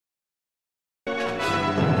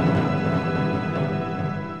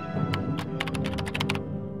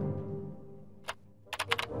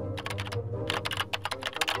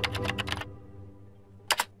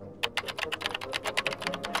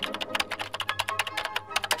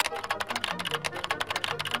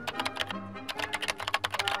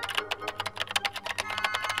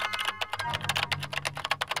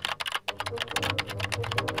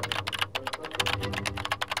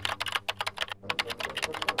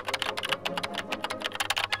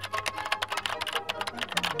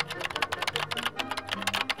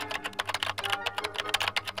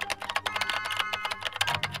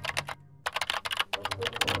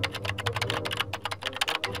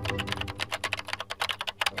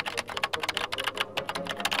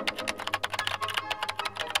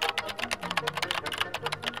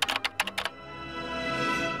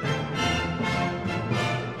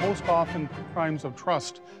often crimes of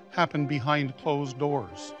trust happen behind closed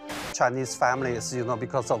doors. Chinese families,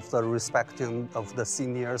 because of the respecting of the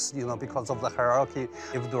seniors, because of the hierarchy,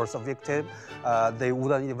 if there was a victim, they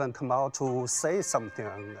wouldn't even come out to say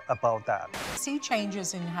something about that. See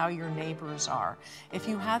changes in how your neighbors are. If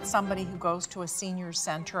you had somebody who goes to a senior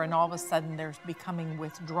center and all of a sudden they're becoming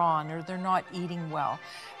withdrawn or they're not eating well,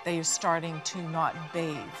 they are starting to not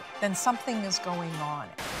bathe, then something is going on.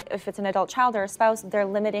 If it's an adult child or a spouse, they're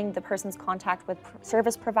limiting the person's contact with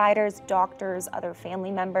service providers, doctors, other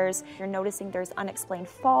family members. You're noticing there's unexplained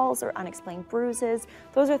falls or unexplained bruises.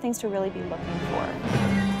 Those are things to really be looking for.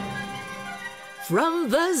 From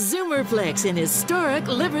the Zoomerplex in historic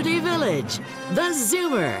Liberty Village, the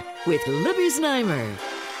Zoomer with Libby Znaimer.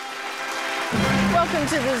 Welcome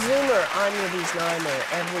to the Zoomer. I'm Libby Znaimer.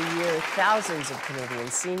 Every year, thousands of Canadian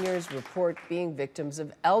seniors report being victims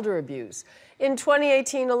of elder abuse. In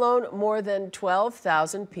 2018 alone, more than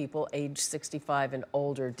 12,000 people aged 65 and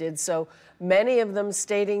older did so, many of them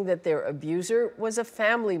stating that their abuser was a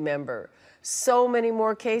family member. So many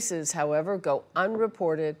more cases, however, go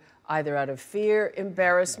unreported, either out of fear,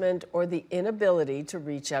 embarrassment, or the inability to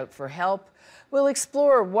reach out for help. We'll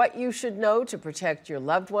explore what you should know to protect your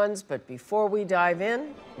loved ones, but before we dive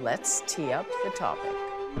in, let's tee up the topic.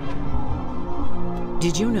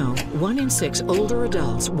 Did you know 1 in 6 older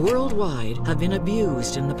adults worldwide have been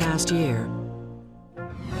abused in the past year?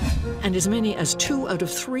 And as many as 2 out of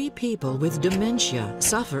 3 people with dementia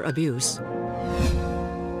suffer abuse.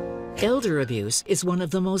 Elder abuse is one of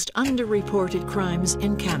the most underreported crimes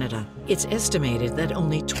in Canada. It's estimated that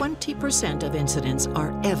only 20% of incidents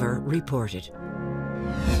are ever reported.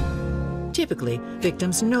 Typically,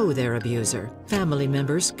 victims know their abuser. Family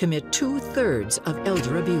members commit 2/3 of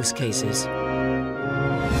elder abuse cases.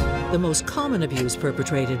 The most common abuse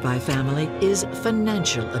perpetrated by family is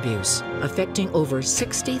financial abuse, affecting over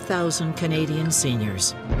 60,000 Canadian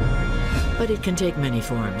seniors. But it can take many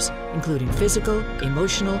forms, including physical,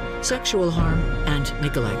 emotional, sexual harm, and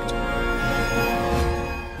neglect.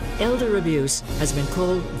 Elder abuse has been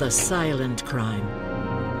called the silent crime.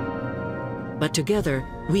 But together,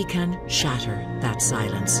 we can shatter that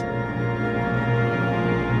silence.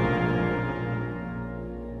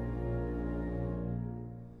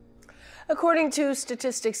 According to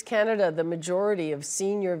Statistics Canada, the majority of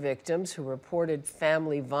senior victims who reported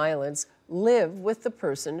family violence live with the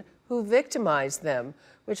person who victimized them,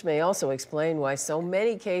 which may also explain why so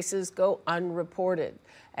many cases go unreported.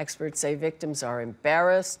 Experts say victims are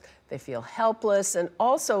embarrassed, they feel helpless, and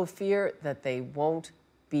also fear that they won't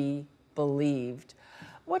be believed.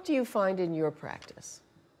 What do you find in your practice?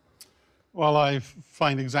 Well, I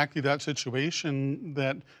find exactly that situation,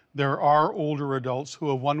 that there are older adults who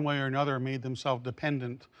have one way or another made themselves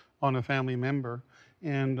dependent on a family member.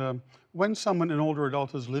 And when an older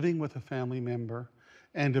adult is living with a family member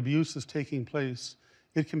and abuse is taking place,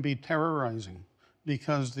 it can be terrorizing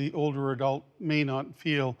because the older adult may not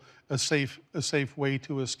feel a safe way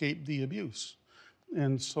to escape the abuse.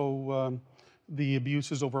 And so the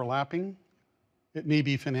abuse is overlapping. It may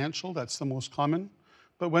be financial, that's the most common.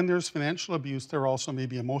 But when there's financial abuse, there also may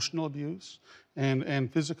be emotional abuse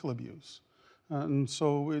and physical abuse. And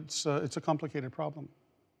so it's a complicated problem.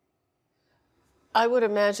 I would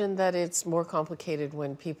imagine that it's more complicated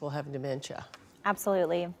when people have dementia.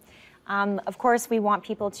 Absolutely. Of course, we want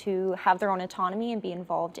people to have their own autonomy and be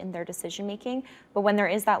involved in their decision making. But when there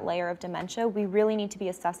is that layer of dementia, we really need to be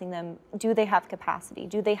assessing them. Do they have capacity?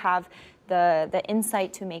 Do they have the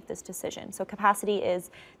insight to make this decision? So capacity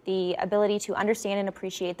is the ability to understand and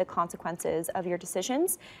appreciate the consequences of your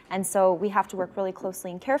decisions. And so we have to work really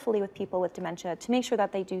closely and carefully with people with dementia to make sure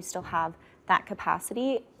that they do still have that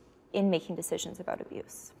capacity in making decisions about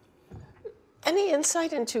abuse. Any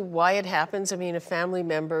insight into why it happens? I mean, a family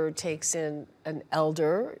member takes in an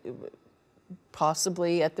elder,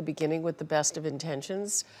 possibly at the beginning with the best of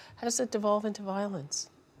intentions. How does it devolve into violence?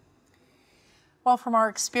 Well, from our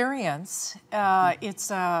experience,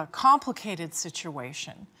 it's a complicated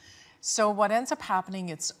situation. So what ends up happening,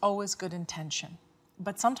 it's always good intention.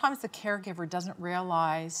 But sometimes the caregiver doesn't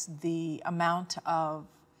realize the amount of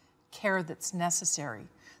care that's necessary.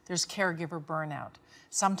 There's caregiver burnout.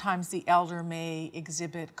 Sometimes the elder may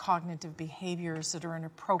exhibit cognitive behaviors that are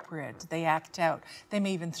inappropriate. They act out. They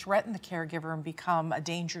may even threaten the caregiver and become a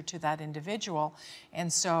danger to that individual.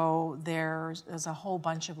 And so there's a whole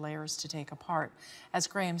bunch of layers to take apart. As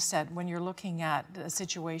Graham said, when you're looking at a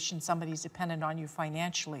situation, somebody's dependent on you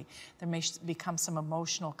financially, there may become some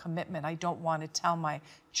emotional commitment. I don't want to tell my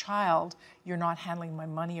child, you're not handling my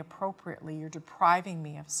money appropriately, you're depriving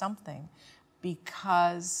me of something,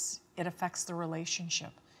 because it affects the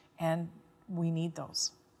relationship, and we need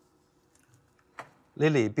those.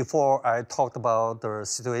 Lily, before I talked about the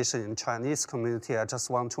situation in Chinese community, I just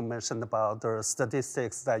want to mention about the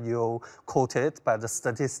statistics that you quoted by the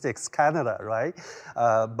Statistics Canada, right?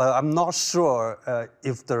 But I'm not sure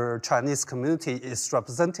if the Chinese community is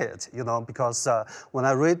represented, because when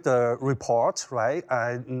I read the report, right,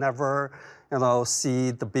 I never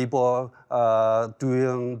see the people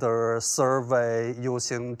doing the survey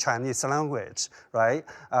using Chinese language, right?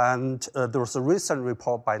 And there was a recent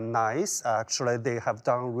report by NICE. Actually, they have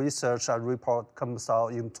done research. A report comes out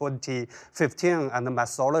in 2015, and the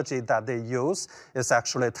methodology that they use is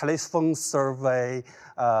actually a telephone survey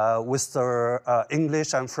with the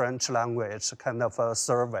English and French language kind of a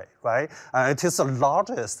survey, right? It is the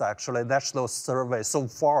largest, actually, national survey so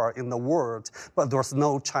far in the world, but there's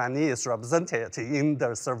no Chinese represented in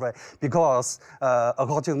the survey because,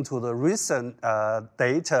 according to the recent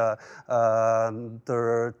data,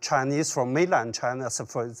 the Chinese from mainland China, so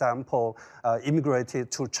for example,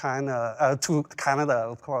 immigrated to China, to Canada,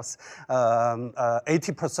 of course,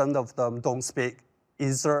 80% of them don't speak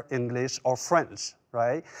either English or French,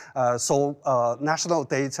 right? So national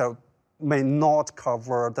data may not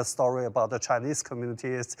cover the story about the Chinese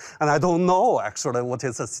communities. And I don't know, actually, what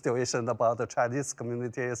is the situation about the Chinese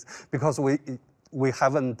communities, because we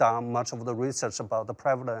haven't done much of the research about the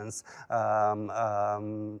prevalence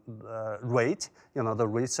rate, the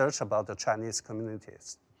research about the Chinese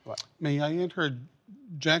communities. Right. May I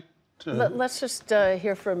interject? Let's just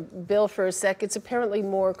hear from Bill for a sec. It's apparently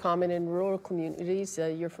more common in rural communities.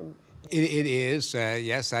 You're from... It is,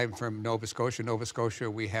 yes, I'm from Nova Scotia. Nova Scotia,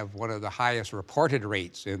 we have one of the highest reported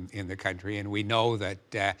rates in the country, and we know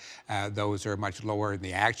that those are much lower in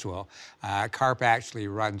the actual. CARP actually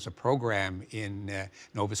runs a program in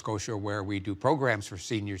Nova Scotia where we do programs for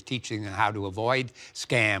seniors teaching them how to avoid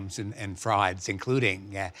scams and frauds,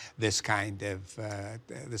 including this kind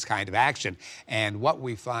of action. And what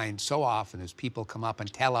we find so often is people come up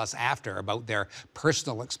and tell us after about their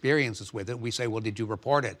personal experiences with it. We say, well, did you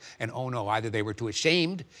report it? And oh no, either they were too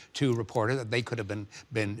ashamed to report it, that they could have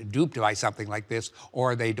been duped by something like this,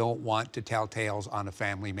 or they don't want to tell tales on a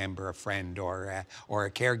family member, a friend, or a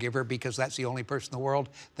caregiver, because that's the only person in the world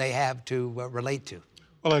they have to relate to.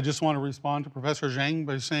 Well, I just want to respond to Professor Zhang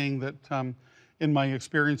by saying that in my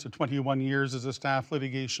experience of 21 years as a staff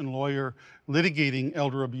litigation lawyer litigating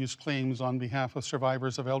elder abuse claims on behalf of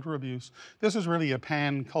survivors of elder abuse, this is really a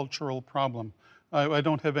pan-cultural problem. I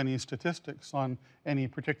don't have any statistics on any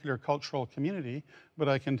particular cultural community, but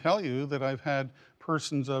I can tell you that I've had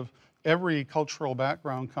persons of every cultural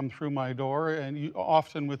background come through my door, and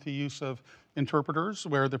often with the use of interpreters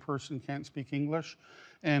where the person can't speak English.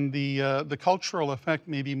 And the cultural effect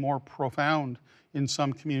may be more profound in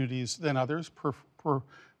some communities than others.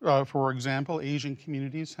 For example, Asian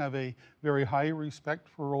communities have a very high respect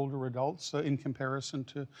for older adults in comparison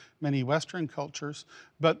to many Western cultures.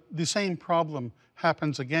 But the same problem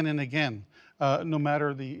happens again and again, no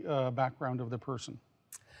matter the background of the person.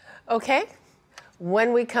 Okay.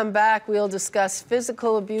 When we come back, we'll discuss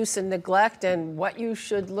physical abuse and neglect and what you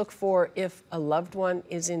should look for if a loved one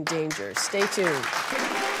is in danger. Stay tuned.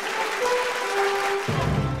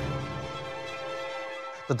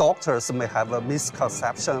 The doctors may have a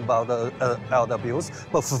misconception about elder abuse,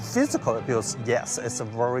 but for physical abuse, yes, it's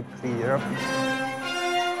very clear.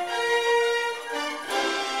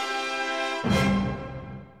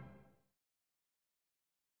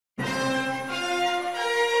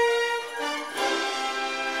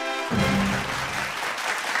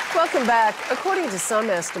 Welcome back. According to some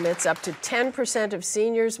estimates, up to 10% of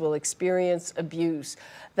seniors will experience abuse.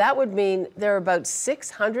 That would mean there are about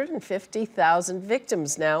 650,000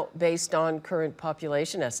 victims now, based on current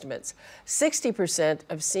population estimates. 60%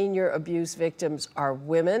 of senior abuse victims are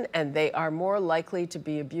women, and they are more likely to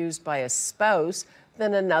be abused by a spouse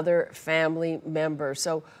than another family member.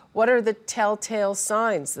 So what are the telltale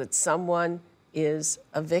signs that someone is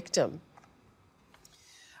a victim?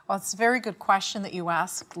 Well, it's a very good question that you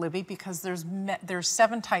asked, Libby, because there's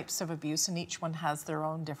 7 types of abuse and each one has their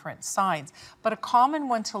own different signs. But a common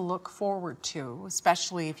one to look forward to,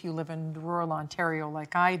 especially if you live in rural Ontario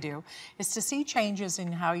like I do, is to see changes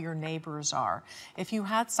in how your neighbors are. If you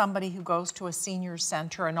had somebody who goes to a senior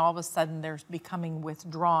center and all of a sudden they're becoming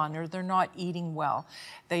withdrawn, or they're not eating well,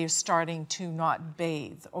 they are starting to not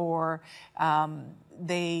bathe, or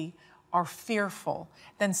they are fearful,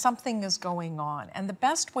 then something is going on. And the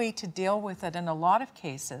best way to deal with it in a lot of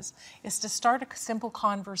cases is to start a simple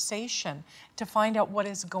conversation to find out what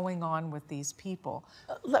is going on with these people.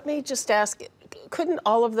 Let me just ask, couldn't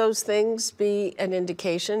all of those things be an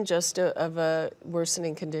indication just of a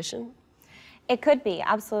worsening condition? It could be,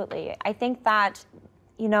 absolutely. I think that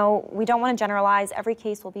you know, we don't want to generalize. Every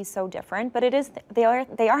case will be so different, but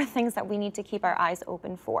they are things that we need to keep our eyes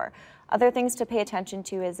open for. Other things to pay attention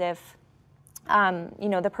to is if, you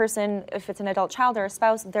know, the person, if it's an adult child or a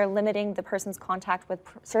spouse, they're limiting the person's contact with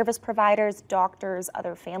service providers, doctors,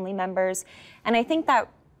 other family members. And I think that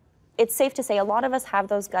it's safe to say a lot of us have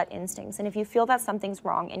those gut instincts. And if you feel that something's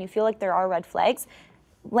wrong and you feel like there are red flags,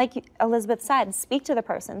 like Elizabeth said, speak to the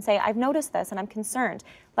person. Say, I've noticed this and I'm concerned.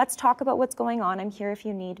 Let's talk about what's going on. I'm here if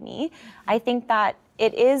you need me. I think that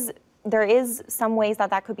there is some ways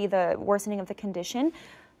that could be the worsening of the condition,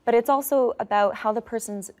 but it's also about how the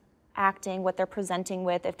person's acting, what they're presenting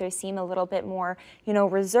with, if they seem a little bit more, you know,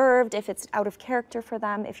 reserved, if it's out of character for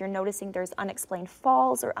them, if you're noticing there's unexplained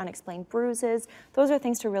falls or unexplained bruises. Those are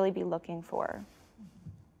things to really be looking for.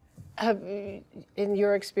 In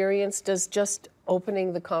your experience, does just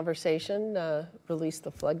opening the conversation release the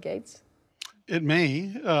floodgates? It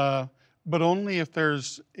may, but only if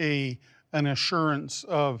there's an assurance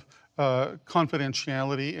of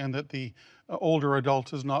confidentiality and that the older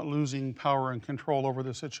adult is not losing power and control over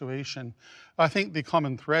the situation. I think the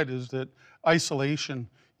common thread is that isolation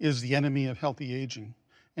is the enemy of healthy aging.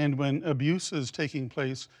 And when abuse is taking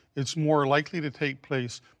place, it's more likely to take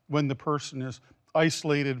place when the person is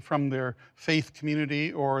isolated from their faith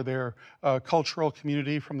community or their cultural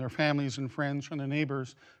community, from their families and friends, from their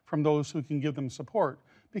neighbors, from those who can give them support.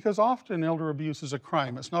 Because often elder abuse is a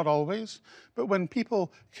crime. It's not always, but when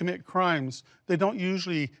people commit crimes, they don't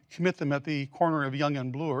usually commit them at the corner of Yonge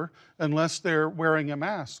and Bloor unless they're wearing a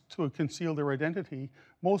mask to conceal their identity.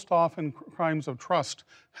 Most often crimes of trust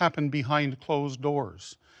happen behind closed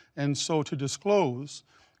doors. And so to disclose,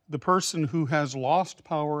 the person who has lost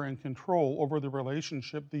power and control over the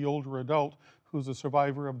relationship, the older adult who's a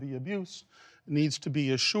survivor of the abuse, needs to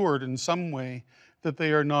be assured in some way that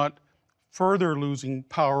they are not further losing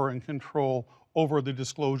power and control over the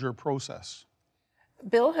disclosure process.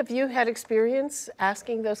 Bill, have you had experience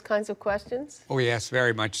asking those kinds of questions? Oh yes,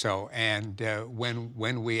 very much so. And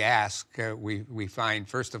when we ask, we find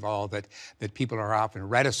first of all that people are often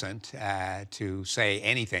reticent to say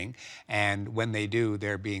anything, and when they do,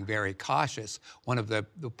 they're being very cautious. One of the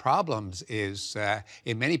problems is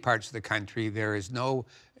in many parts of the country there is no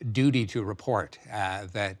duty to report.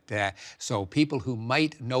 So people who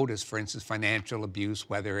might notice, for instance, financial abuse,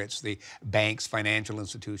 whether it's the banks, financial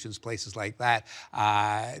institutions, places like that,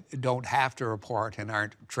 don't have to report and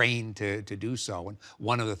aren't trained to do so. And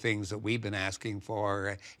one of the things that we've been asking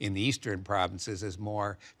for in the eastern provinces is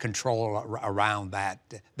more control around that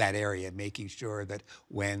area, making sure that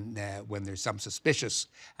when there's some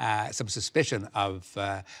suspicion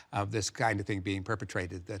of this kind of thing being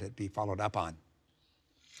perpetrated, that it be followed up on.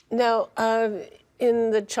 Now,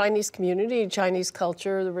 in the Chinese community, Chinese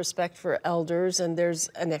culture, the respect for elders, and there's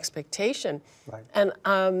an expectation. Right.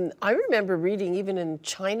 And I remember reading, even in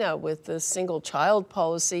China with the single child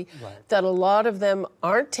policy, that a lot of them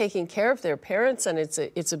aren't taking care of their parents, and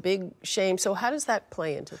it's a big shame. So how does that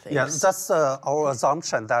play into things? Yeah, that's our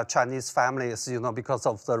assumption that Chinese families, you know, because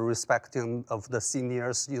of the respecting of the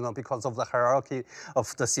seniors, you know, because of the hierarchy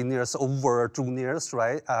of the seniors over juniors,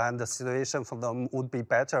 right? And the situation for them would be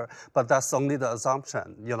better. But that's only the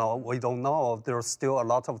assumption. You know, we don't know. There's still a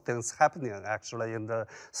lot of things happening actually in the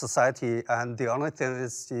society. And the only thing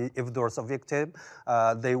is, if there's a victim,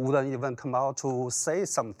 they wouldn't even come out to say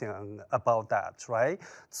something about that, right?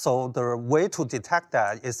 So the way to detect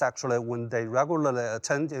that is actually when they regularly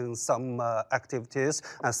attending some activities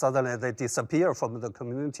and suddenly they disappear from the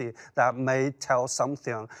community. That may tell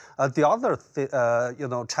something. The other you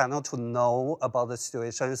know, channel to know about the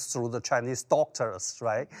situation is through the Chinese doctors,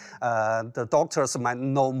 right? The doctors might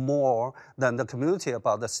know more than the community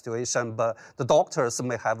about the situation, but the doctors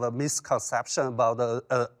may have a misconception about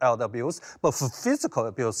the elder abuse. But for physical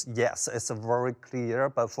abuse, yes, it's very clear.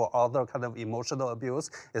 But for other kind of emotional abuse,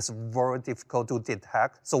 it's very difficult to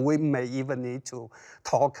detect. So we may even need to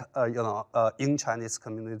talk, you know, in Chinese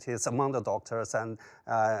communities among the doctors and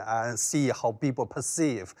see how people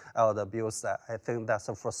perceive elder abuse. I think that's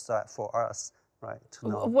the first step for us. Right.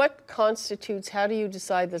 No. What constitutes, how do you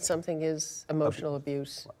decide that something is emotional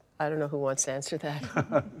abuse? I don't know who wants to answer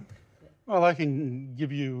that. Well, I can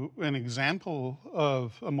give you an example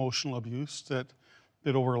of emotional abuse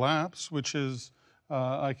that overlaps, which is,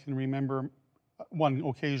 I can remember one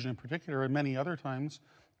occasion in particular, and many other times,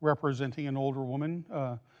 representing an older woman,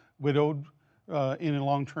 widowed, in a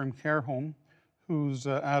long-term care home, whose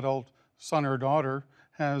adult son or daughter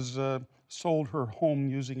has sold her home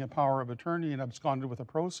using a power of attorney and absconded with the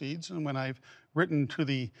proceeds. And when I've written to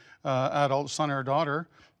the adult son or daughter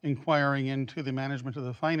inquiring into the management of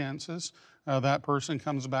the finances, that person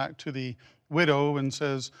comes back to the widow and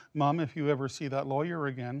says, Mom, if you ever see that lawyer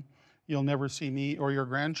again, you'll never see me or your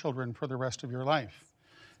grandchildren for the rest of your life.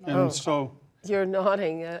 And so... You're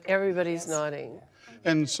nodding. Everybody's nodding.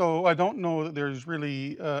 And so I don't know that there's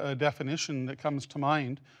really a definition that comes to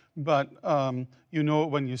mind, but you know it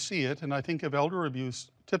when you see it. And I think of elder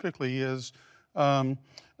abuse typically as a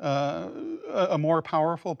more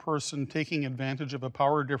powerful person taking advantage of a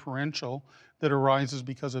power differential that arises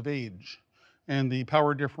because of age. And the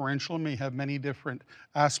power differential may have many different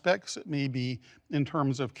aspects. It may be in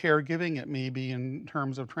terms of caregiving, it may be in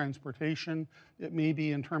terms of transportation, it may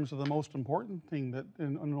be in terms of the most important thing that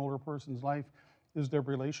in an older person's life is their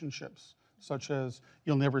relationships, such as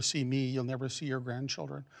you'll never see me, you'll never see your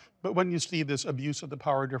grandchildren. But when you see this abuse of the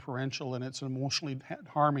power differential and it's emotionally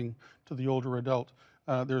harming to the older adult,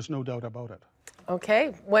 there's no doubt about it.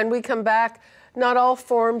 Okay, when we come back, not all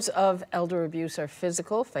forms of elder abuse are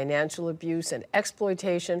physical. Financial abuse and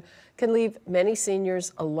exploitation can leave many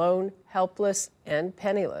seniors alone, helpless, and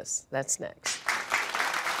penniless. That's next.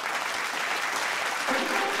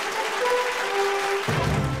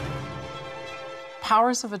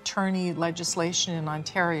 Powers of attorney legislation in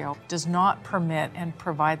Ontario does not permit and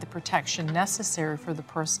provide the protection necessary for the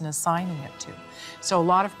person assigning it to. So a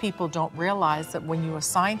lot of people don't realize that when you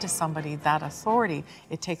assign to somebody that authority,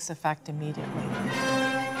 it takes effect immediately.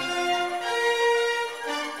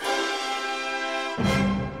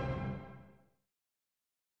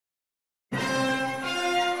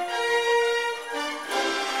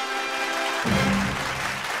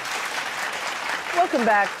 Welcome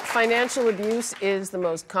back. Financial abuse is the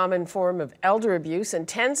most common form of elder abuse, and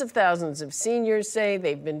tens of thousands of seniors say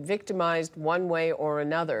they've been victimized one way or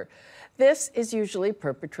another. This is usually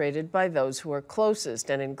perpetrated by those who are closest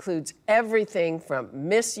and includes everything from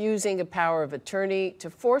misusing a power of attorney to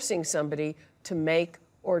forcing somebody to make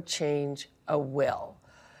or change a will.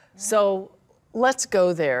 So let's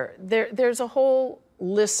go there. There's a whole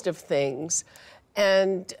list of things,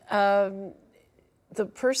 and the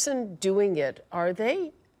person doing it, are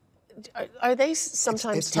they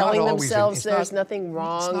sometimes telling themselves there's nothing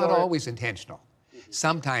wrong? It's not always intentional.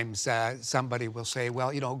 Sometimes somebody will say,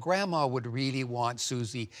 well, you know, Grandma would really want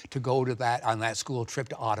Susie to go to on that school trip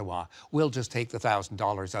to Ottawa. We'll just take the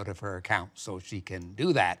 $1,000 out of her account so she can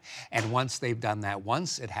do that. And once they've done that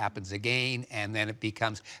once, it happens again, and then it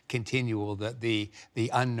becomes continual that the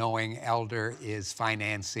unknowing elder is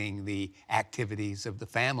financing the activities of the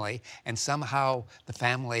family. And somehow the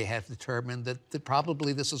family have determined that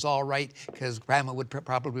probably this is all right because Grandma would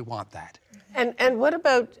probably want that. And what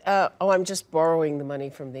about, I'm just borrowing the money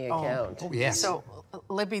from the account. Oh, yes. So,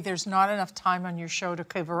 Libby, there's not enough time on your show to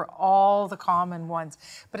cover all the common ones,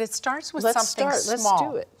 but it starts with something small. Let's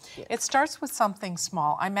do it. Yeah. It starts with something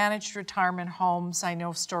small. I managed retirement homes. I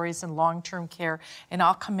know stories in long-term care, and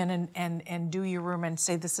I'll come in and do your room and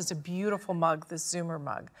say, this is a beautiful mug, this Zoomer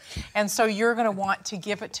mug. And so you're going to want to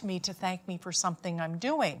give it to me to thank me for something I'm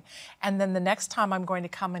doing. And then the next time I'm going to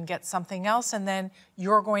come and get something else, and then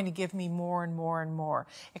you're going to give me more and more and more.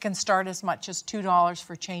 It can start as much as $2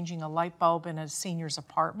 for changing a light bulb in a senior's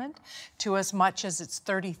apartment to as much as it's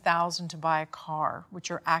 $30,000 to buy a car, which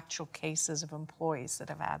are actual cases of employees that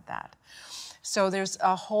have had that. So there's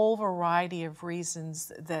a whole variety of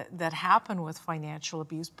reasons that happen with financial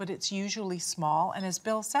abuse, but it's usually small. And as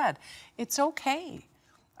Bill said, it's okay.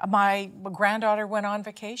 My granddaughter went on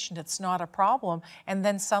vacation, it's not a problem. And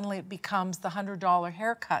then suddenly it becomes the $100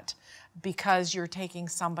 haircut because you're taking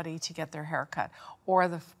somebody to get their haircut, or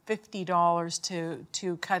the $50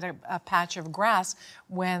 to cut a patch of grass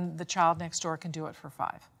when the child next door can do it for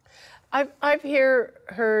 $5. I've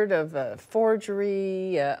heard of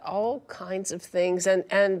forgery, all kinds of things,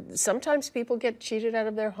 and sometimes people get cheated out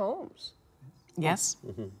of their homes. Yes.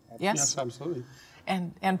 Mm-hmm. Yes, absolutely.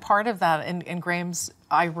 And part of that, and Graham's,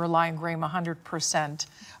 I rely on Graham 100%,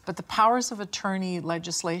 but the powers of attorney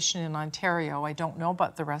legislation in Ontario, I don't know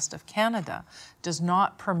about the rest of Canada, does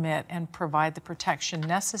not permit and provide the protection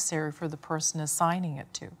necessary for the person assigning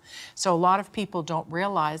it to. So a lot of people don't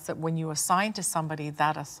realize that when you assign to somebody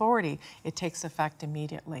that authority, it takes effect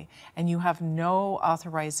immediately. And you have no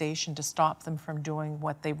authorization to stop them from doing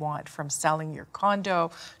what they want, from selling your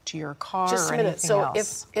condo to your car or anything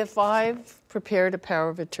else. So if I've prepared a power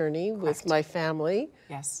of attorney with my family,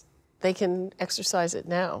 yes, they can exercise it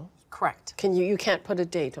now. Correct. You can't put a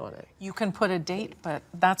date on it. You can put a date, but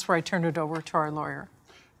that's where I turn it over to our lawyer.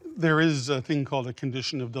 There is a thing called a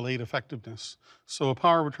condition of delayed effectiveness. So a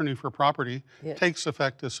power of attorney for property takes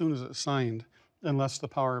effect as soon as it's signed, unless the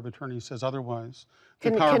power of attorney says otherwise.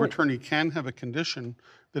 The power of attorney can have a condition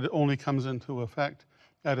that it only comes into effect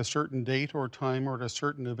at a certain date or time or at a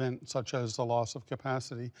certain event, such as the loss of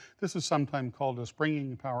capacity. This is sometimes called a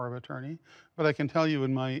springing power of attorney, but I can tell you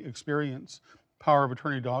in my experience, power of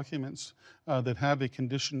attorney documents that have a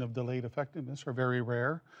condition of delayed effectiveness are very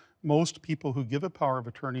rare. Most people who give a power of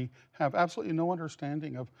attorney have absolutely no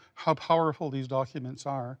understanding of how powerful these documents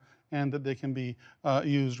are and that they can be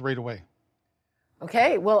used right away.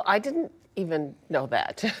 Okay, well, I didn't even know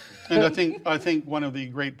that. And I think one of the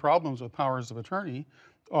great problems with powers of attorney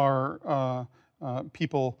are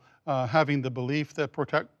people having the belief that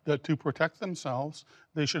to protect themselves,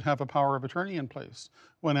 they should have a power of attorney in place,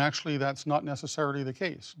 when actually that's not necessarily the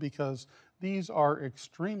case, because these are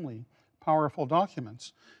extremely powerful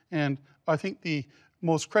documents. And I think the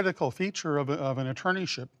most critical feature of an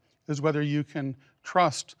attorneyship is whether you can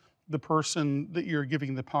trust the person that you're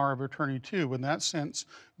giving the power of attorney to. In that sense,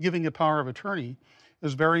 giving a power of attorney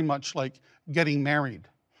is very much like getting married,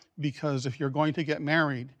 because if you're going to get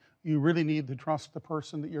married, you really need to trust the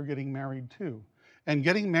person that you're getting married to. And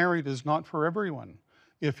getting married is not for everyone.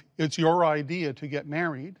 If it's your idea to get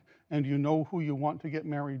married and you know who you want to get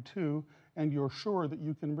married to and you're sure that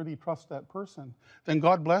you can really trust that person, then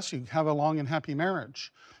God bless you, have a long and happy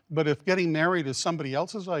marriage. But if getting married is somebody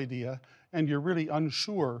else's idea and you're really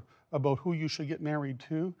unsure about who you should get married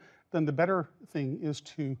to, then the better thing is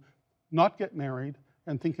to not get married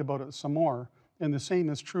and think about it some more. And the same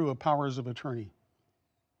is true of powers of attorney.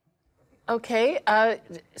 Okay,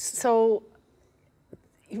 so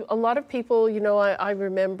a lot of people, you know, I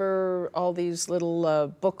remember all these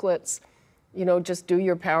little booklets, you know, just do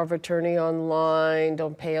your power of attorney online,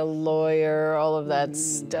 don't pay a lawyer, all of that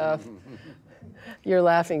stuff. You're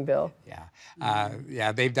laughing, Bill. Yeah.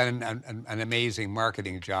 Yeah, they've done an amazing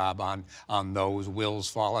marketing job on those. Wills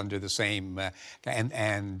fall under the same,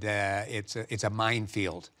 and it's a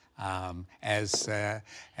minefield.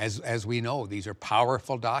 As we know, these are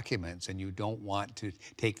powerful documents, and you don't want to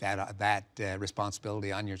take that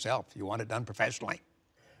responsibility on yourself. You want it done professionally.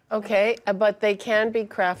 Okay, but they can be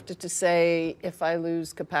crafted to say, if I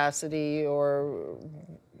lose capacity or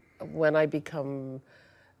when I become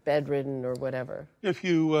bedridden or whatever. If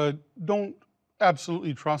you don't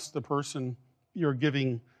absolutely trust the person you're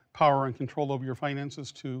giving power and control over your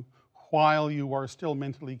finances to, while you are still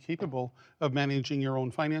mentally capable of managing your own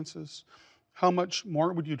finances, how much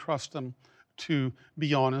more would you trust them to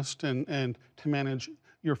be honest and to manage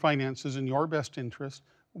your finances in your best interest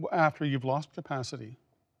after you've lost capacity?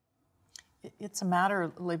 It's a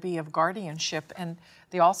matter, Libby, of guardianship, and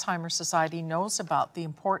the Alzheimer's Society knows about the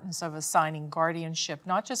importance of assigning guardianship,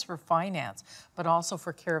 not just for finance, but also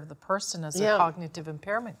for care of the person as a cognitive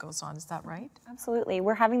impairment goes on. Is that right? Absolutely.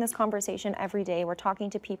 We're having this conversation every day. We're talking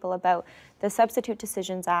to people about the Substitute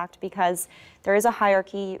Decisions Act, because there is a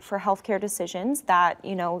hierarchy for healthcare decisions that,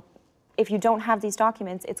 you know, if you don't have these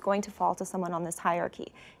documents, it's going to fall to someone on this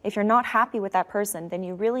hierarchy. If you're not happy with that person, then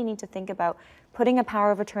you really need to think about putting a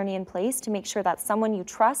power of attorney in place to make sure that someone you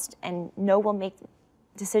trust and know will make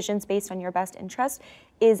decisions based on your best interest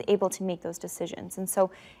is able to make those decisions. And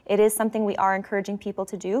so it is something we are encouraging people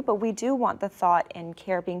to do, but we do want the thought and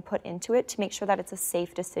care being put into it to make sure that it's a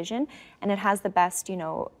safe decision and it has the best, you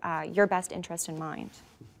know, your best interest in mind.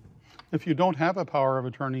 If you don't have a power of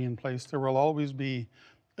attorney in place, there will always be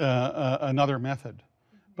another method.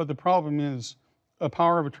 But the problem is a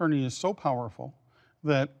power of attorney is so powerful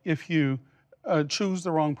that if you choose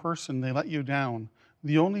the wrong person, they let you down.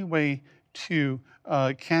 The only way to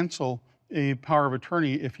cancel a power of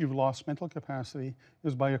attorney if you've lost mental capacity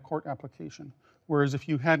is by a court application. Whereas if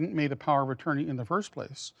you hadn't made a power of attorney in the first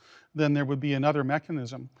place, then there would be another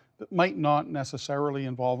mechanism that might not necessarily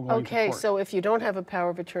involve going to court. Okay, so if you don't have a power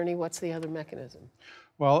of attorney, what's the other mechanism?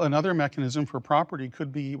 Well, another mechanism for property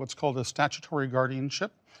could be what's called a statutory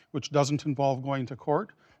guardianship, which doesn't involve going to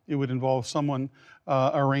court. It would involve someone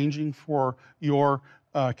arranging for your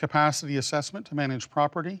capacity assessment to manage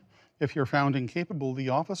property. If you're found incapable, the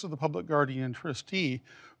Office of the Public Guardian and Trustee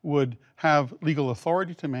would have legal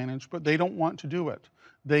authority to manage, but they don't want to do it.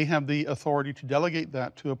 They have the authority to delegate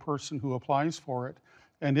that to a person who applies for it.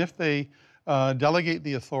 And if they delegate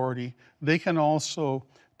the authority, they can also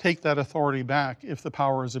take that authority back if the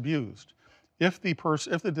power is abused. If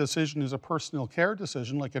the decision is a personal care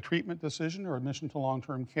decision, like a treatment decision or admission to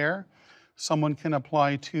long-term care, someone can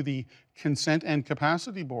apply to the Consent and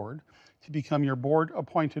Capacity Board to become your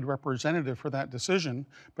board-appointed representative for that decision,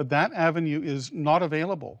 but that avenue is not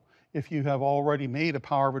available if you have already made a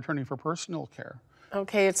power of attorney for personal care.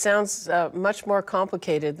 Okay, it sounds much more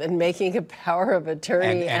complicated than making a power of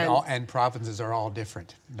attorney. And provinces are all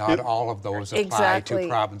different. Not all of those apply to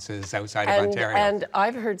provinces outside of Ontario. And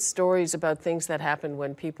I've heard stories about things that happen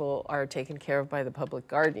when people are taken care of by the public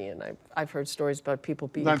guardian. I've heard stories about people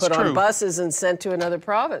being put on buses and sent to another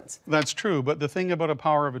province. That's true, but the thing about a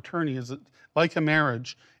power of attorney is that, like a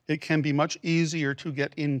marriage, it can be much easier to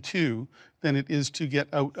get into than it is to get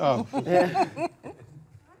out of. Yeah.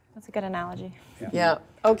 That's a good analogy. Yeah.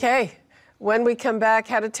 Okay. When we come back,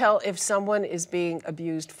 how to tell if someone is being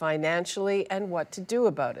abused financially and what to do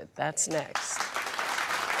about it. That's next.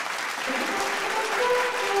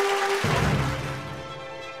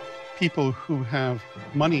 People who have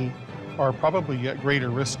money are probably at greater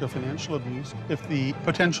risk of financial abuse. If the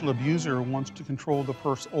potential abuser wants to control the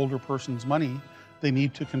older person's money, they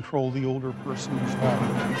need to control the older person as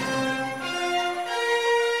well.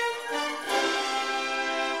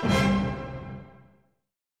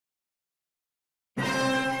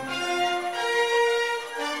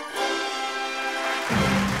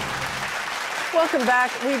 Welcome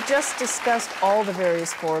back. We've just discussed all the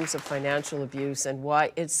various forms of financial abuse and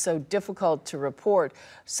why it's so difficult to report.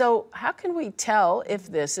 So how can we tell if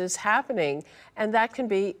this is happening? And that can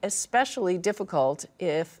be especially difficult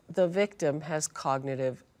if the victim has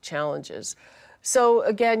cognitive challenges. So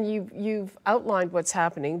again, you've outlined what's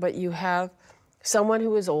happening, but you have someone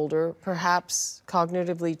who is older, perhaps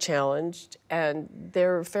cognitively challenged, and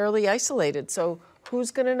they're fairly isolated. So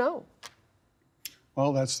who's going to know?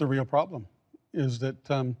 Well, that's the real problem. Is that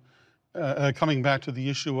coming back to the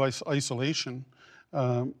issue of isolation,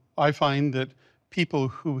 I find that people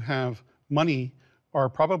who have money are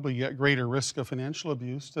probably at greater risk of financial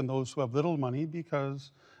abuse than those who have little money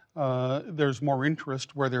because there's more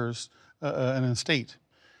interest where there's an estate.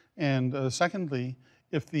 And secondly,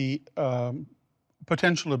 if the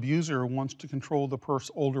potential abuser wants to control the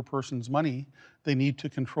older person's money, they need to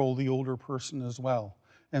control the older person as well.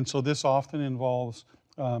 And so this often involves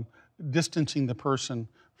distancing the person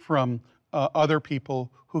from other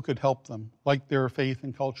people who could help them, like their faith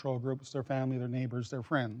and cultural groups, their family, their neighbors, their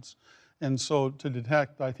friends. And so to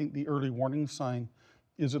detect, I think the early warning sign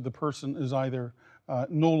is that the person is either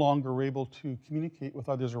no longer able to communicate with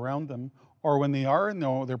others around them, or when they are in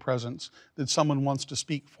their presence, that someone wants to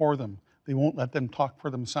speak for them. They won't let them talk for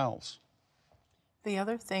themselves. The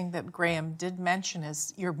other thing that Graham did mention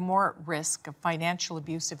is you're more at risk of financial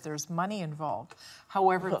abuse if there's money involved.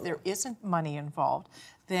 However, if there isn't money involved,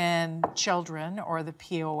 then children or the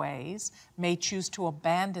POAs may choose to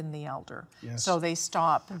abandon the elder. Yes. So they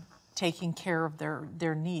stop taking care of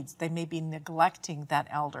their needs. They may be neglecting that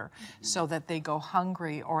elder so that they go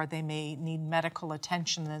hungry, or they may need medical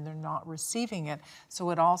attention and they're not receiving it. So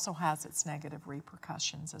it also has its negative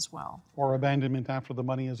repercussions as well. Or abandonment after the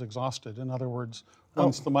money is exhausted. In other words,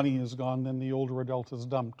 once the money is gone, then the older adult is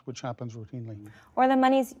dumped, which happens routinely. Or the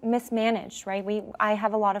money's mismanaged, right? I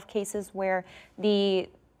have a lot of cases where the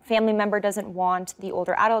family member doesn't want the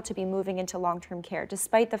older adult to be moving into long-term care,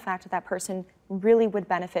 despite the fact that that person really would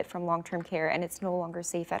benefit from long-term care and it's no longer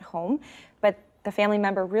safe at home. But the family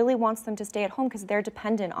member really wants them to stay at home because they're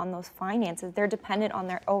dependent on those finances. They're dependent on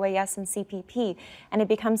their OAS and CPP. And it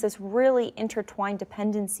becomes this really intertwined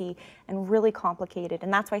dependency and really complicated.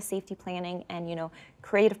 And that's why safety planning and,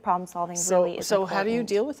 creative problem solving really is important. So how do you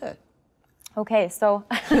deal with it? Okay, so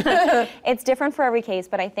it's different for every case,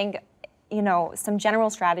 but I think some general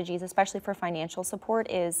strategies, especially for financial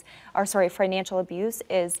financial abuse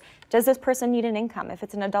is, does this person need an income? If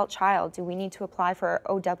it's an adult child, do we need to apply for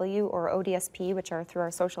OW or ODSP, which are through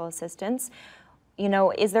our social assistance?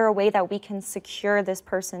 Is there a way that we can secure this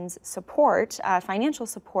person's support, financial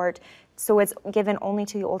support, so it's given only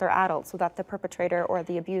to the older adult so that the perpetrator or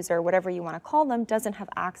the abuser, whatever you want to call them, doesn't have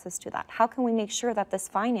access to that? How can we make sure that this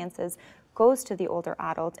finances goes to the older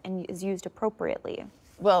adult and is used appropriately?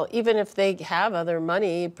 Well, even if they have other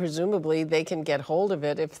money, presumably they can get hold of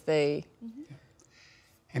it if they...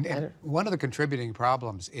 And one of the contributing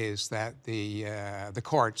problems is that the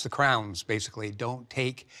courts, the crowns, basically don't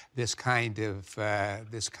take this kind of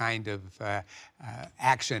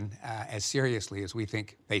action as seriously as we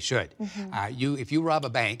think they should. If you rob a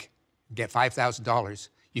bank, get $5,000,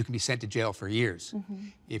 you can be sent to jail for years.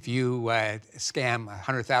 If you scam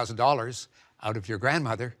 $100,000 out of your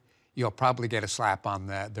grandmother, you'll probably get a slap on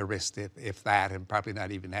the wrist, if that, and probably not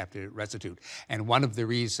even have to restitute. And one of the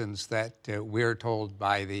reasons that we're told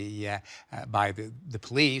by the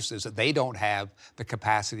police is that they don't have the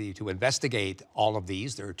capacity to investigate all of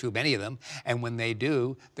these. There are too many of them. And when they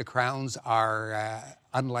do, the crowns are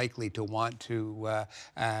unlikely to want to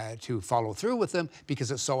follow through with them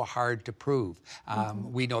because it's so hard to prove.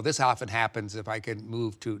 We know this often happens, if I can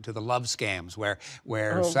move to the love scams,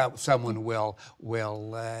 where someone will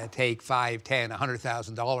take $5, $10,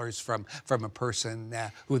 $100,000 from a person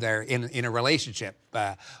who they're in a relationship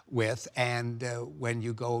with, and when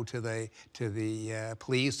you go to the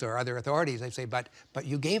police or other authorities, they say, but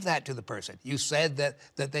you gave that to the person. You said that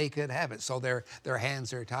they could have it, so their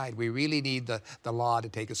hands are tied. We really need the law to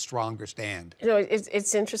take a stronger stand. You know,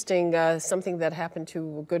 it's interesting. Something that happened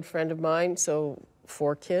to a good friend of mine. So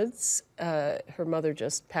 4 kids. Her mother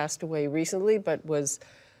just passed away recently, but was,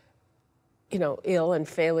 you know, ill and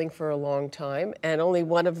failing for a long time, and only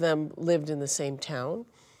one of them lived in the same town.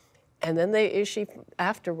 And then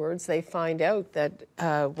afterwards, they find out that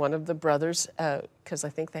one of the brothers, because I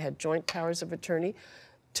think they had joint powers of attorney,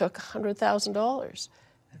 took $100,000.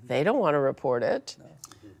 They don't want to report it.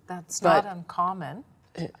 That's not uncommon.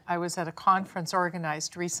 I was at a conference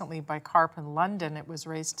organized recently by CARP in London. It was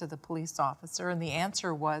raised to the police officer, and the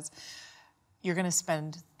answer was, you're going to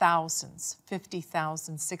spend thousands,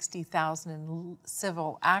 50,000, 60,000 in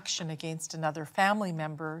civil action against another family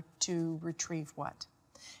member to retrieve what?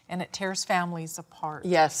 And it tears families apart.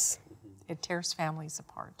 Yes. It tears families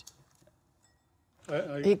apart.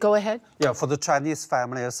 Go ahead. Yeah, for the Chinese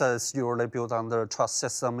families, it's usually built on the trust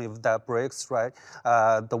system. If that breaks, right,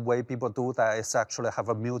 the way people do that is actually have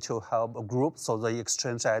a mutual help group, so they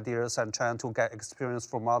exchange ideas and trying to get experience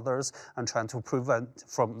from others and trying to prevent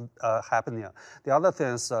from happening. The other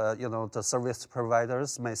thing is, you know, the service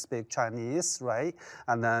providers may speak Chinese, right,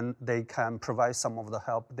 and then they can provide some of the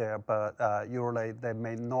help there, but usually they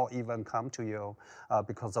may not even come to you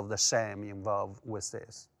because of the shame involved with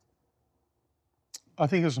this. I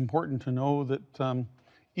think it's important to know that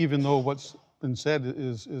even though what's been said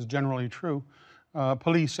is generally true,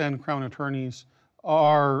 police and Crown attorneys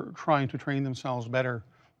are trying to train themselves better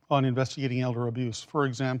on investigating elder abuse. For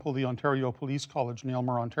example, the Ontario Police College in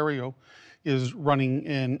Aylmer, Ontario, is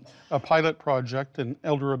running a pilot project, an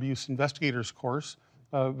elder abuse investigators course,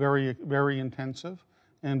 very, very intensive.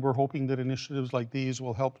 And we're hoping that initiatives like these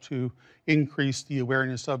will help to increase the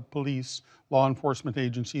awareness of police, law enforcement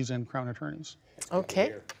agencies, and Crown attorneys.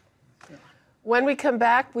 Okay. When we come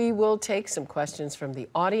back, we will take some questions from the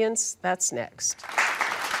audience. That's next.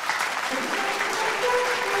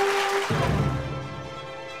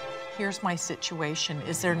 Here's my situation.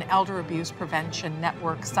 Is there an elder abuse prevention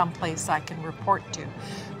network someplace I can report to?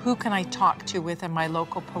 Who can I talk to within my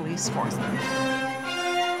local police force?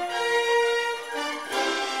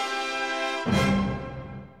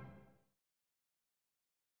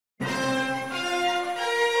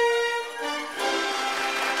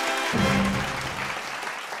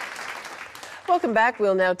 Welcome back.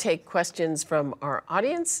 We'll now take questions from our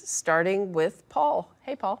audience, starting with Paul.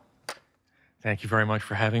 Hey, Paul. Thank you very much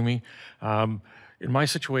for having me. In my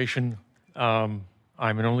situation, I'm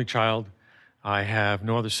an only child. I have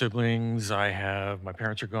no other siblings. My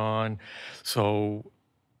parents are gone. So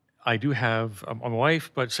I do have a wife,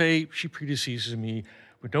 but say she predeceases me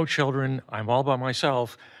with no children. I'm all by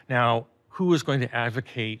myself. Now, who is going to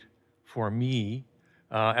advocate for me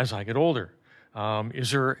as I get older?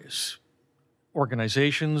 Is there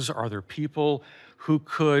organizations? Are there people who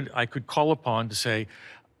I could call upon to say,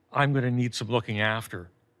 I'm going to need some looking after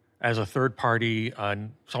as a third party,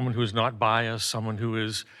 someone who is not biased, someone who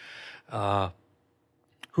is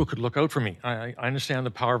who could look out for me? I understand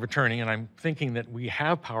the power of attorney, and I'm thinking that we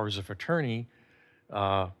have powers of attorney in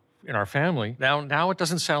our family. Now it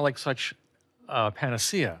doesn't sound like such a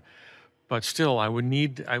panacea, but still, I'm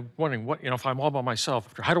wondering what, if I'm all by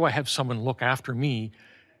myself, how do I have someone look after me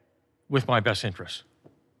with my best interests?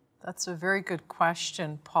 That's a very good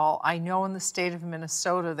question, Paul. I know in the state of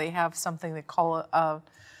Minnesota, they have something they call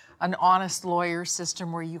an honest lawyer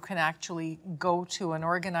system, where you can actually go to an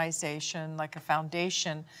organization like a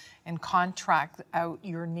foundation and contract out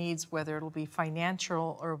your needs, whether it'll be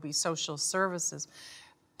financial or it'll be social services.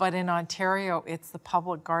 But in Ontario, it's the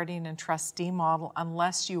public guardian and trustee model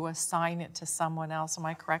unless you assign it to someone else. Am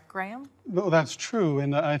I correct, Graham? No, that's true.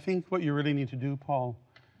 And I think what you really need to do, Paul,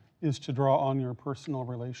 is to draw on your personal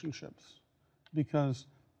relationships, because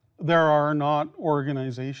there are not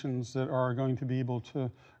organizations that are going to be able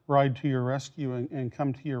to ride to your rescue and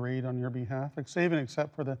come to your aid on your behalf,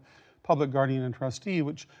 except for the public guardian and trustee,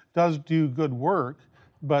 which does do good work,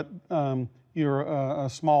 but you're a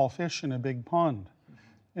small fish in a big pond.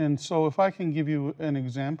 And so if I can give you an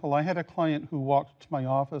example, I had a client who walked to my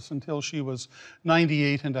office until she was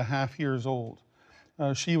 98 and a half years old.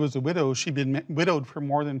 She was a widow. She'd been widowed for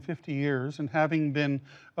more than 50 years, and having been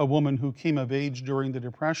a woman who came of age during the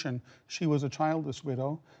Depression, she was a childless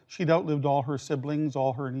widow. She'd outlived all her siblings,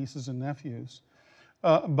 all her nieces and nephews.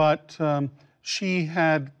 But she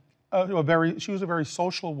had she was a very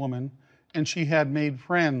social woman, and she had made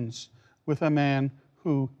friends with a man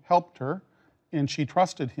who helped her, and she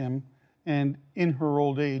trusted him. And in her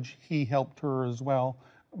old age, he helped her as well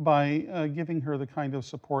by giving her the kind of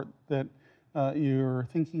support that you're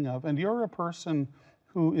thinking of. And you're a person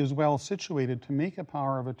who is well situated to make a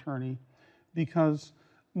power of attorney, because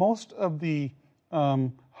most of the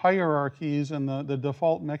hierarchies and the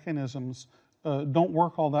default mechanisms don't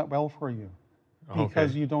work all that well for you,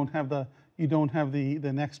 because you don't have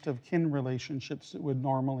the next of kin relationships that would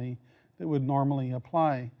normally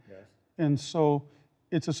apply. Yes. And so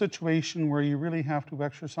it's a situation where you really have to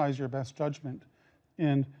exercise your best judgment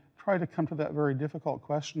and try to come to that very difficult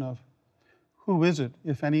question of, who is it,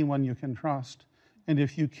 if anyone, you can trust? And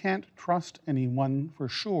if you can't trust anyone for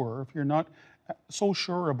sure, if you're not so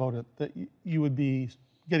sure about it that you would be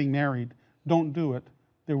getting married, don't do it.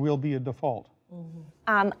 There will be a default.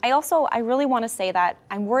 I really want to say that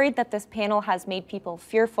I'm worried that this panel has made people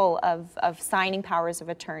fearful of signing powers of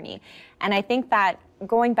attorney. And I think that,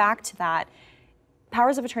 going back to that,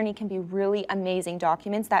 powers of attorney can be really amazing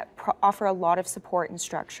documents that offer a lot of support and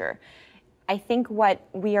structure. I think what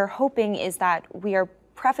we are hoping is that we are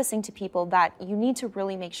prefacing to people that you need to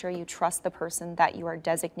really make sure you trust the person that you are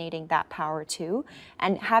designating that power to,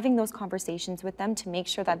 and having those conversations with them to make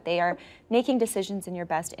sure that they are making decisions in your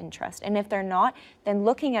best interest. And if they're not, then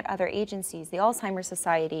looking at other agencies, the Alzheimer's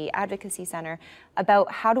Society, Advocacy Center,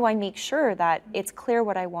 about how do I make sure that it's clear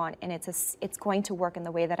what I want and it's going to work in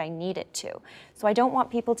the way that I need it to. So I don't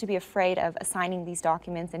want people to be afraid of assigning these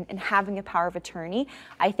documents and having a power of attorney.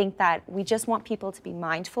 I think that we just want people to be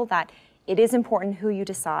mindful that it is important who you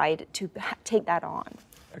decide to take that on.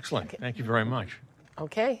 Excellent. Okay. Thank you very much.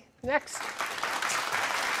 Okay, next.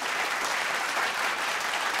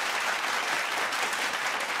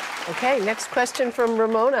 Okay, next question from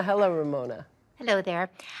Ramona. Hello, Ramona. Hello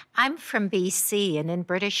there. I'm from BC, and in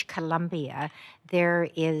British Columbia, there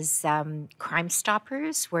is Crime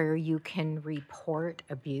Stoppers where you can report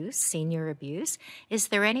abuse, senior abuse. Is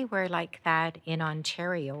there anywhere like that in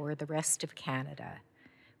Ontario or the rest of Canada?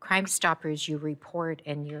 Crime Stoppers, you report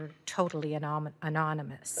and you're totally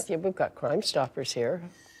anonymous. Yeah, we've got Crime Stoppers here.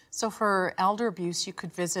 So for elder abuse, you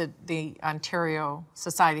could visit the Ontario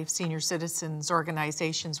Society of Senior Citizens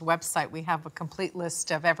organization's website. We have a complete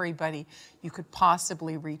list of everybody you could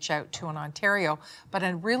possibly reach out to in Ontario. But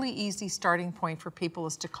a really easy starting point for people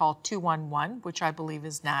is to call 211, which I believe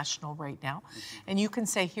is national right now. And you can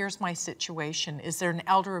say, here's my situation. Is there an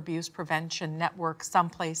elder abuse prevention network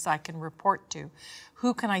someplace I can report to?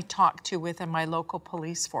 Who can I talk to within my local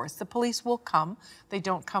police force? The police will come. They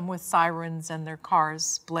don't come with sirens and their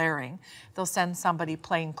cars blaring. They'll send somebody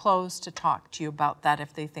plain clothes to talk to you about that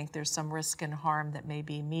if they think there's some risk and harm that may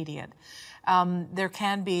be immediate. There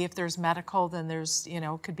can be, if there's medical, then there's,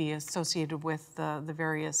 could be associated with the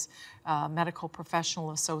various medical professional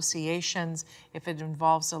associations. If it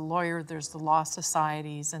involves a lawyer, there's the law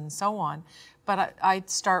societies and so on. But I'd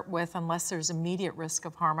start with, unless there's immediate risk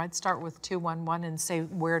of harm, I'd start with 211 and say,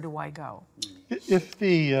 where do I go? If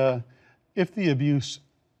the abuse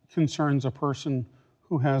concerns a person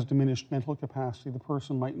who has diminished mental capacity, the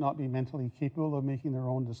person might not be mentally capable of making their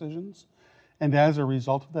own decisions. And as a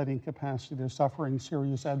result of that incapacity, they're suffering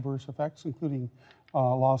serious adverse effects, including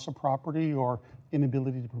loss of property or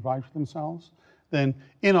inability to provide for themselves. Then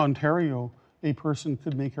in Ontario, a person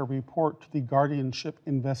could make a report to the Guardianship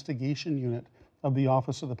Investigation Unit of the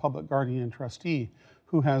Office of the Public Guardian and Trustee,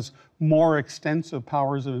 who has more extensive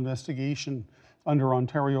powers of investigation under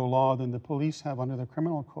Ontario law than the police have under the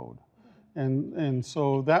criminal code. And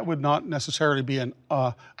so that would not necessarily be an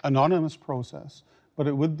anonymous process, but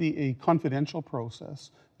it would be a confidential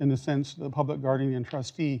process in the sense that the Public Guardian and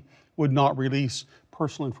Trustee would not release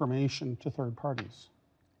personal information to third parties.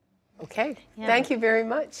 Okay, Thank you very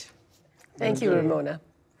much. Thank you, Ramona.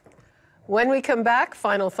 When we come back,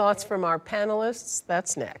 final thoughts from our panelists.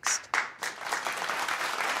 That's next.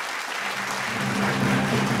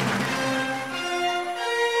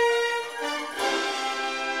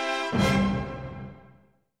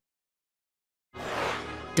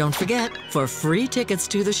 Don't forget, for free tickets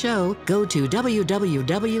to the show, go to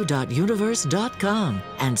www.universe.com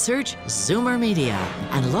and search Zoomer Media,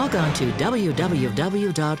 and log on to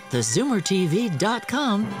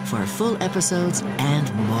www.thezoomertv.com for full episodes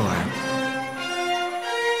and more.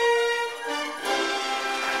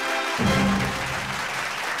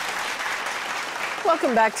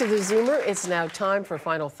 Welcome back to theZoomer. It's now time for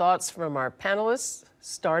final thoughts from our panelists,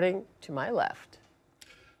 starting to my left.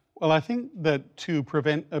 Well, I think that to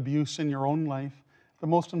prevent abuse in your own life, the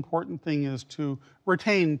most important thing is to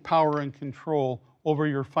retain power and control over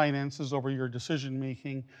your finances, over your decision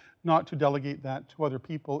making, not to delegate that to other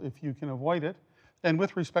people if you can avoid it. And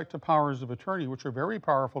with respect to powers of attorney, which are very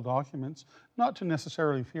powerful documents, not to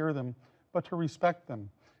necessarily fear them, but to respect them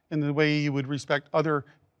in the way you would respect other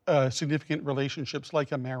significant relationships,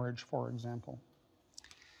 like a marriage, for example.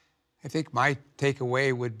 I think my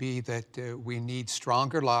takeaway would be that we need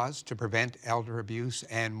stronger laws to prevent elder abuse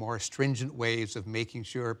and more stringent ways of making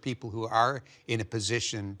sure people who are in a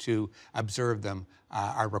position to observe them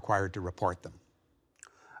are required to report them.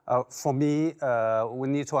 For me, we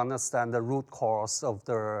need to understand the root cause of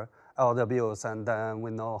the elder abuse, and then we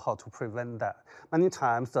know how to prevent that. Many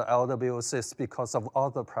times the elder abuse is because of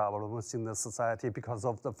other problems in the society, because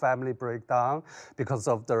of the family breakdown, because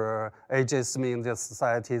of the ageism in the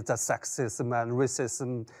society, the sexism and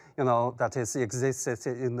racism, that is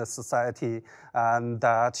existed in the society, and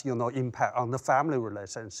that, impact on the family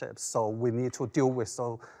relationships. So we need to deal with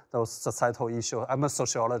those societal issues. I'm a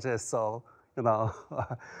sociologist, so, I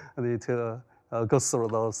need to go through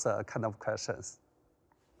those kind of questions.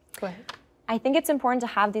 Go ahead. I think it's important to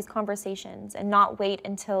have these conversations and not wait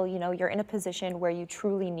until you're in a position where you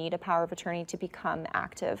truly need a power of attorney to become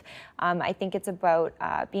active. I think it's about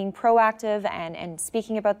being proactive and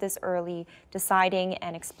speaking about this early, deciding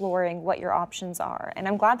and exploring what your options are. And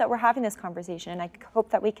I'm glad that we're having this conversation, and I hope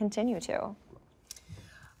that we continue to.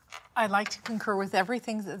 I'd like to concur with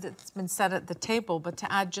everything that's been said at the table, but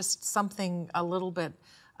to add just something a little bit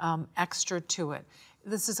extra to it.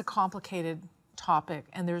 This is a complicated topic,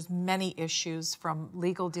 and there's many issues, from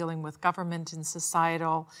legal dealing with government and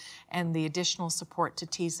societal, and the additional support to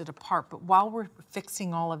tease it apart. But while we're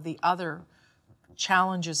fixing all of the other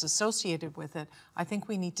challenges associated with it, I think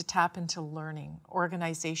we need to tap into learning.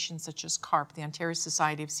 Organizations such as CARP, the Ontario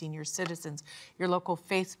Society of Senior Citizens, your local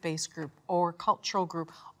faith-based group or cultural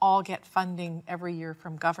group, all get funding every year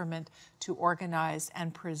from government to organize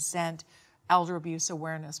and present elder abuse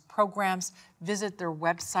awareness programs. Visit their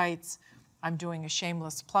websites. I'm doing a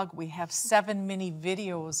shameless plug. We have 7 mini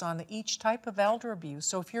videos on each type of elder abuse.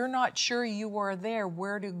 So if you're not sure you are there,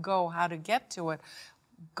 where to go, how to get to it,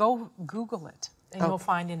 go Google it, and you'll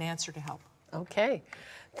find an answer to help. Okay.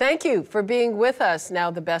 Thank you for being with us. Now,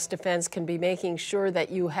 the best defense can be making sure that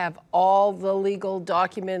you have all the legal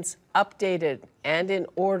documents updated and in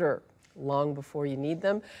order long before you need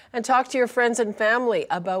them, and talk to your friends and family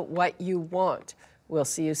about what you want. We'll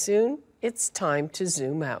see you soon. It's time to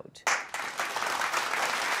zoom out.